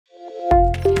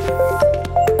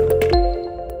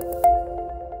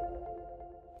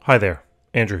Hi there,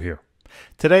 Andrew here.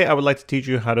 Today I would like to teach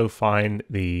you how to find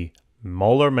the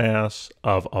molar mass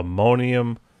of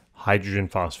ammonium hydrogen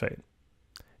phosphate.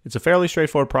 It's a fairly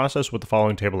straightforward process with the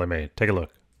following table I made. Take a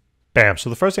look. Bam! So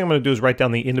the first thing I'm going to do is write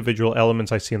down the individual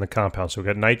elements I see in the compound. So we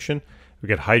got nitrogen, we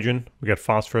got hydrogen, we got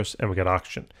phosphorus, and we got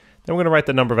oxygen. Then we're going to write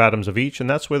the number of atoms of each, and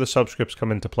that's where the subscripts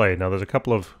come into play. Now there's a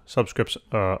couple of subscripts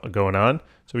going on,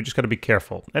 so we just got to be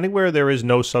careful. Anywhere there is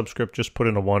no subscript, just put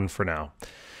in a 1 for now.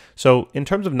 So in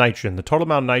terms of nitrogen, the total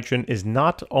amount of nitrogen is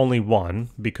not only 1,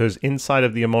 because inside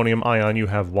of the ammonium ion you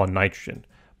have 1 nitrogen,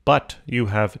 but you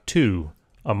have 2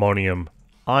 ammonium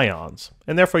ions,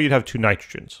 and therefore you'd have 2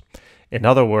 nitrogens. In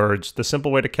other words, the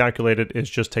simple way to calculate it is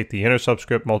just take the inner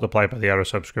subscript, multiply it by the outer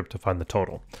subscript to find the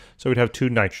total. So we'd have 2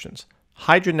 nitrogens.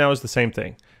 Hydrogen now is the same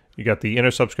thing. You got the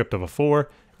inner subscript of a 4,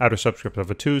 outer subscript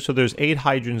of a 2, so there's 8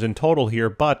 hydrogens in total here,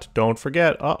 but don't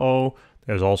forget,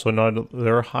 there's also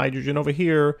another hydrogen over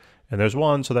here, and there's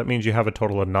 1, so that means you have a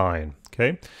total of 9,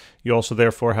 okay? You also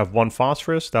therefore have 1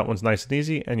 phosphorus, that one's nice and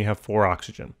easy, and you have 4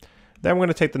 oxygen. Then we're going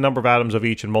to take the number of atoms of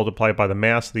each and multiply it by the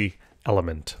mass of the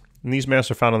element. And these masses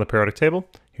are found on the periodic table.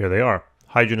 Here they are.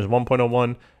 Hydrogen is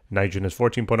 1.01, nitrogen is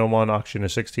 14.01, oxygen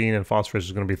is 16, and phosphorus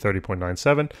is going to be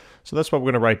 30.97. So that's what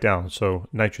we're going to write down. So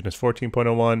nitrogen is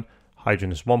 14.01,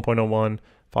 hydrogen is 1.01,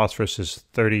 phosphorus is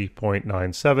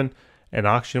 30.97, and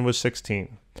oxygen was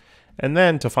 16. And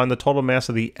then to find the total mass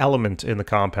of the element in the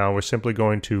compound, we're simply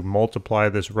going to multiply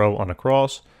this row on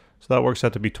across. So that works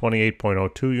out to be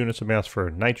 28.02 units of mass for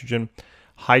nitrogen.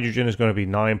 Hydrogen is going to be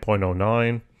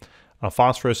 9.09.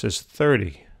 Phosphorus is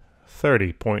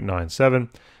 30.97.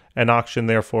 And oxygen,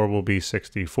 therefore, will be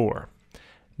 64.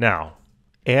 Now,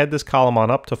 add this column on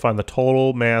up to find the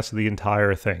total mass of the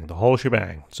entire thing, the whole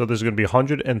shebang. So this is going to be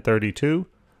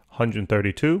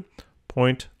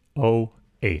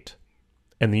 132.08.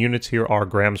 And the units here are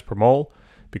grams per mole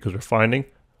because we're finding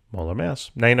molar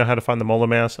mass. Now you know how to find the molar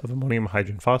mass of ammonium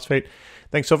hydrogen phosphate.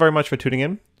 Thanks so very much for tuning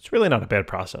in. It's really not a bad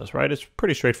process, right? It's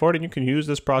pretty straightforward, and you can use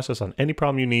this process on any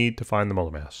problem you need to find the molar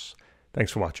mass.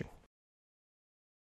 Thanks for watching.